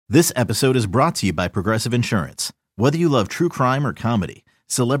This episode is brought to you by Progressive Insurance. Whether you love true crime or comedy,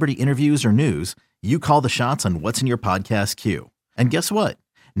 celebrity interviews or news, you call the shots on what's in your podcast queue. And guess what?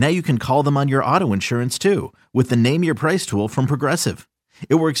 Now you can call them on your auto insurance too with the Name Your Price tool from Progressive.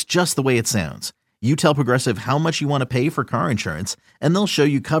 It works just the way it sounds. You tell Progressive how much you want to pay for car insurance, and they'll show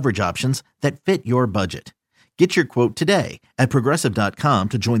you coverage options that fit your budget. Get your quote today at Progressive.com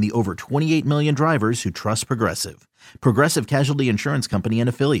to join the over 28 million drivers who trust Progressive. Progressive Casualty Insurance Company and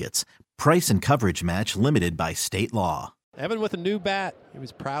Affiliates. Price and coverage match limited by state law. Evan with a new bat. He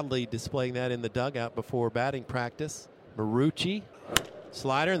was proudly displaying that in the dugout before batting practice. Marucci,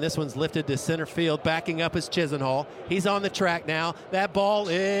 slider, and this one's lifted to center field. Backing up is Chisenhall. He's on the track now. That ball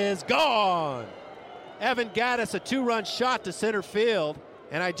is gone. Evan Gattis, a two-run shot to center field.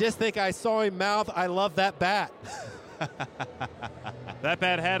 And I just think I saw him mouth, "I love that bat." That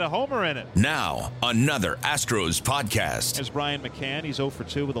bat had a homer in it. Now, another Astros podcast. There's Brian McCann. He's 0 for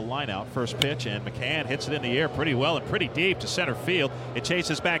 2 with a lineout. First pitch, and McCann hits it in the air pretty well and pretty deep to center field. It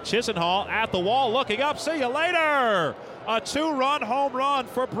chases back Chisenhall at the wall, looking up. See you later. A two-run home run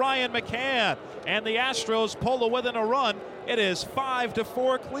for Brian McCann. And the Astros pull within a run. It is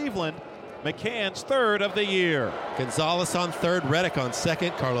 5-4 Cleveland. McCann's third of the year. Gonzalez on third, Reddick on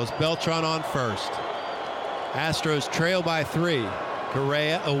second, Carlos Beltran on first. Astros trail by 3.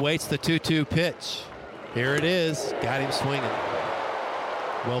 Correa awaits the 2-2 pitch. Here it is. Got him swinging.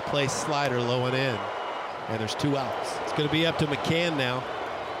 Well-placed slider low and in. And there's 2 outs. It's going to be up to McCann now.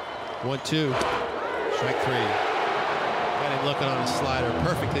 1-2. Strike 3. Got him looking on a slider.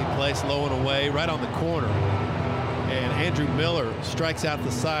 Perfectly placed, low and away, right on the corner. And Andrew Miller strikes out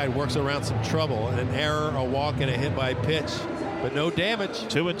the side, works around some trouble. An error, a walk, and a hit by pitch. But no damage.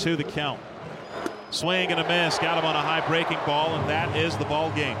 2-2 the count. Swing and a miss. Got him on a high breaking ball, and that is the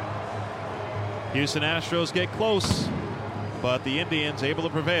ball game. Houston Astros get close, but the Indians able to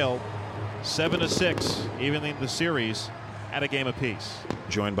prevail. 7-6, evening the series at a game apiece.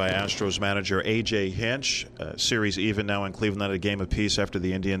 Joined by Astros manager A.J. Hinch. Series even now in Cleveland at a game apiece after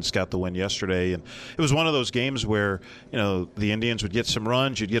the Indians got the win yesterday. And it was one of those games where, the Indians would get some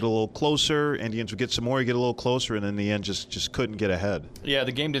runs, you'd get a little closer, Indians would get some more, you get a little closer, and in the end just couldn't get ahead. Yeah,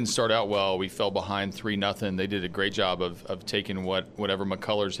 the game didn't start out well. We fell behind 3-0. They did a great job of taking whatever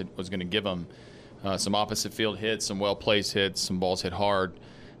McCullers was going to give them. Some opposite field hits, some well-placed hits, some balls hit hard.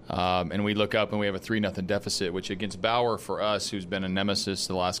 And we look up and we have a 3-0 deficit, which against Bauer for us, who's been a nemesis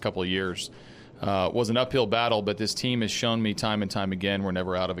the last couple of years, was an uphill battle. But this team has shown me time and time again we're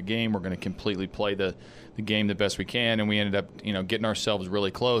never out of a game. We're going to completely play the game the best we can. And we ended up getting ourselves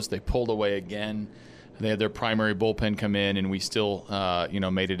really close. They pulled away again. They had their primary bullpen come in, and we still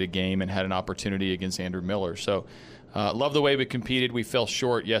made it a game and had an opportunity against Andrew Miller. So love the way we competed. We fell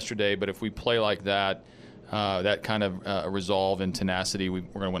short yesterday, but if we play like that, that kind of resolve and tenacity, we're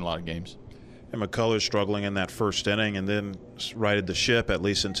going to win a lot of games. And McCullers struggling in that first inning and then righted the ship at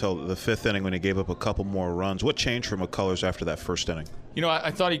least until the 5th inning when he gave up a couple more runs. What changed for McCullers after that first inning?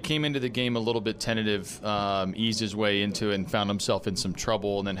 I thought he came into the game a little bit tentative, eased his way into it and found himself in some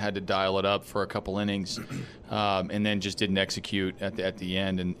trouble and then had to dial it up for a couple innings and then just didn't execute at the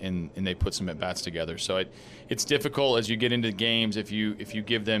end and they put some at-bats together. So it's difficult as you get into games if you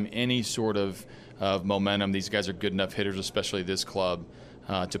give them any sort of momentum. These guys are good enough hitters, especially this club,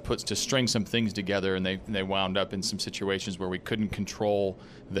 to string some things together, and they wound up in some situations where we couldn't control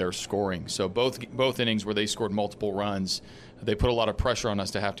their scoring. So both innings where they scored multiple runs, they put a lot of pressure on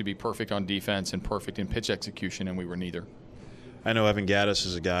us to have to be perfect on defense and perfect in pitch execution, and we were neither. I know Evan Gattis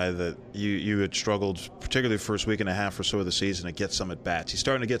is a guy that you had struggled, particularly the first week and a half or so of the season, to get some at-bats. He's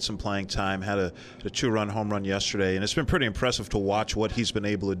starting to get some playing time, had a 2-run home run yesterday, and it's been pretty impressive to watch what he's been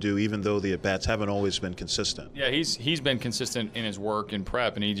able to do, even though the at-bats haven't always been consistent. Yeah, he's been consistent in his work and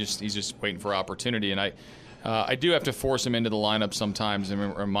prep, and he's just waiting for opportunity. And I do have to force him into the lineup sometimes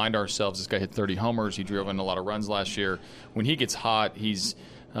and remind ourselves this guy hit 30 homers. He drove in a lot of runs last year. When he gets hot, he's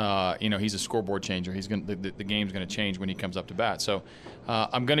a scoreboard changer. The game's going to change when he comes up to bat. So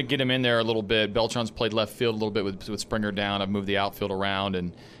I'm going to get him in there a little bit. Beltran's played left field a little bit with Springer down. I've moved the outfield around,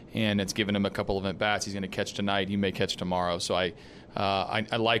 and it's given him a couple of at-bats. He's going to catch tonight. He may catch tomorrow. So I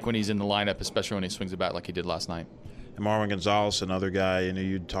like when he's in the lineup, especially when he swings a bat like he did last night. And Marwin Gonzalez, another guy,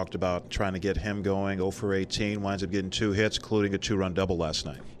 you talked about trying to get him going, 0 for 18, winds up getting 2 hits, including a 2-run double last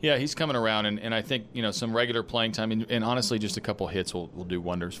night. Yeah, he's coming around, and I think, some regular playing time, and honestly just a couple hits will do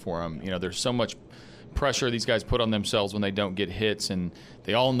wonders for him. There's so much pressure these guys put on themselves when they don't get hits, and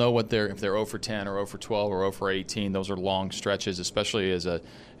they all know if they're 0 for 10 or 0 for 12 or 0 for 18, those are long stretches, especially as a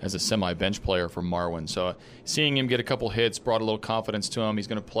semi-bench player for Marwin. So seeing him get a couple hits brought a little confidence to him. He's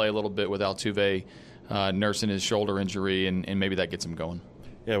going to play a little bit with Altuve nursing his shoulder injury, and maybe that gets him going.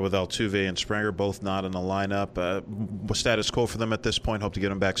 Yeah, with Altuve and Springer both not in the lineup. Status quo for them at this point? Hope to get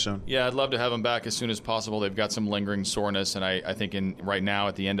them back soon? Yeah, I'd love to have them back as soon as possible. They've got some lingering soreness, and I think right now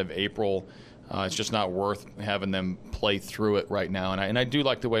at the end of April, it's just not worth having them play through it right now. And I do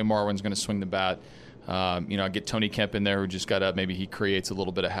like the way Marwin's going to swing the bat. I get Tony Kemp in there, who just got up. Maybe he creates a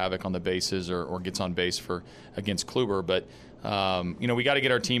little bit of havoc on the bases or gets on base against Kluber. But we got to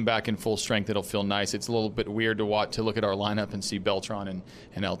get our team back in full strength. It'll feel nice. It's a little bit weird to look at our lineup and see Beltran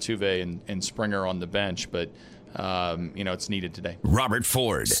and Altuve and Springer on the bench, but it's needed today. Robert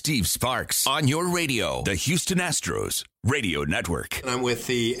Ford, Steve Sparks, on your radio, the Houston Astros Radio Network. And I'm with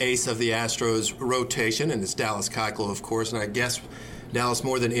the ace of the Astros rotation, and it's Dallas Keuchel, of course. And I guess, Dallas,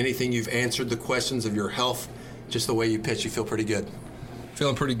 more than anything, you've answered the questions of your health. Just the way you pitch, you feel pretty good.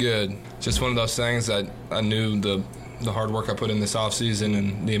 Feeling pretty good. Just one of those things that I knew the hard work I put in this offseason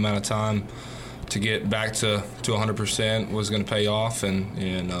and the amount of time to get back to 100% was going to pay off,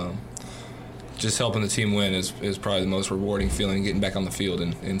 and just helping the team win is probably the most rewarding feeling, getting back on the field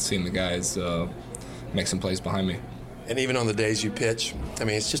and seeing the guys make some plays behind me. And even on the days you pitch, I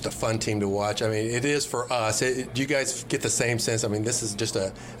mean, it's just a fun team to watch. I mean, it is for us. Do you guys get the same sense? I mean, this is just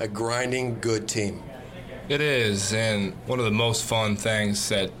a grinding, good team. It is, and one of the most fun things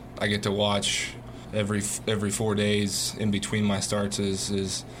that I get to watch every 4 days in between my starts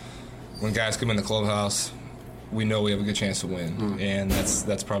is when guys come in the clubhouse, we know we have a good chance to win, and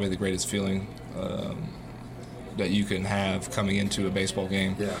that's probably the greatest feeling that you can have coming into a baseball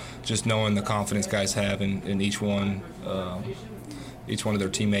game. Yeah. Just knowing the confidence guys have in each one of their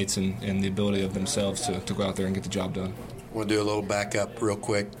teammates and the ability of themselves to go out there and get the job done. I want to do a little backup real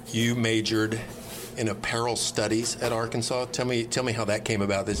quick. You majored in apparel studies at Arkansas. Tell me how that came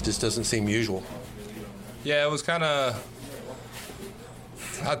about. This just doesn't seem usual. Yeah, it was kind of.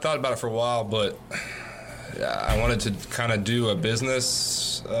 I thought about it for a while, but I wanted to kind of do a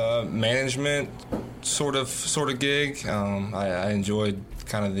business management sort of gig. I enjoyed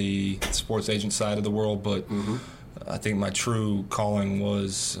kind of the sports agent side of the world, but I think my true calling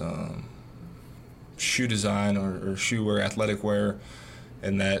was shoe design or shoe wear, athletic wear,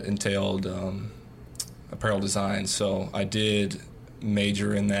 and that entailed apparel design. So I did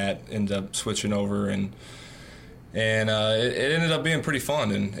major in that, ended up switching over, and it ended up being pretty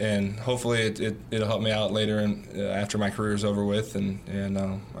fun, and hopefully it'll help me out later after my career's over with, and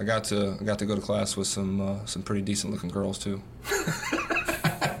I got to go to class with some pretty decent looking girls too.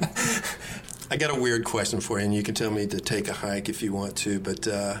 I got a weird question for you, and you can tell me to take a hike if you want to, but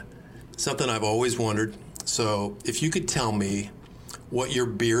something I've always wondered. So if you could tell me what your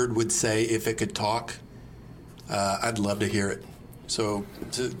beard would say if it could talk, I'd love to hear it. So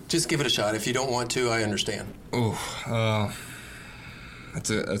just give it a shot. If you don't want to, I understand. Oh, that's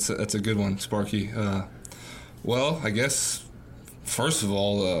a good one, Sparky. Well, I guess first of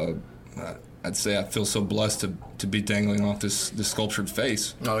all, I'd say I feel so blessed to be dangling off this sculptured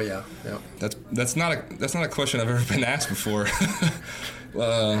face. Oh yeah. That's not a question I've ever been asked before.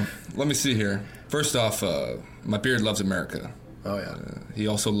 Let me see here. First off, my beard loves America. Oh yeah. He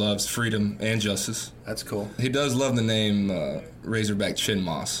also loves freedom and justice. That's cool. He does love the name Razorback Chin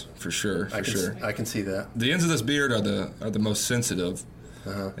Moss for sure. I can see that. The ends of this beard are the most sensitive,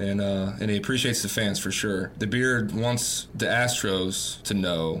 and he appreciates the fans for sure. The beard wants the Astros to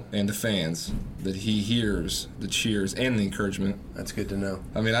know, and the fans, that he hears the cheers and the encouragement. That's good to know.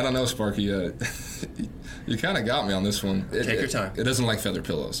 I mean, I don't know, Sparky. You kind of got me on this one. Take your time. It doesn't like feather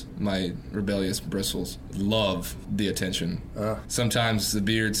pillows. My rebellious bristles love the attention. Sometimes the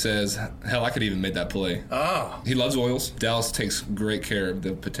beard says, hell, I could even make that play. Oh. He loves oils. Dallas takes great care of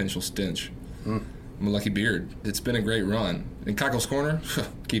the potential stench. I'm a lucky beard. It's been a great run. In Keuchel's corner,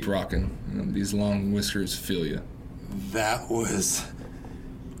 keep rocking. These long whiskers feel you. That was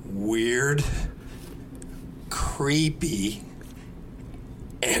weird, creepy,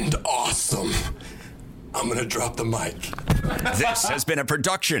 and awesome. I'm going to drop the mic. This has been a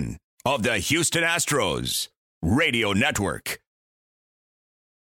production of the Houston Astros Radio Network.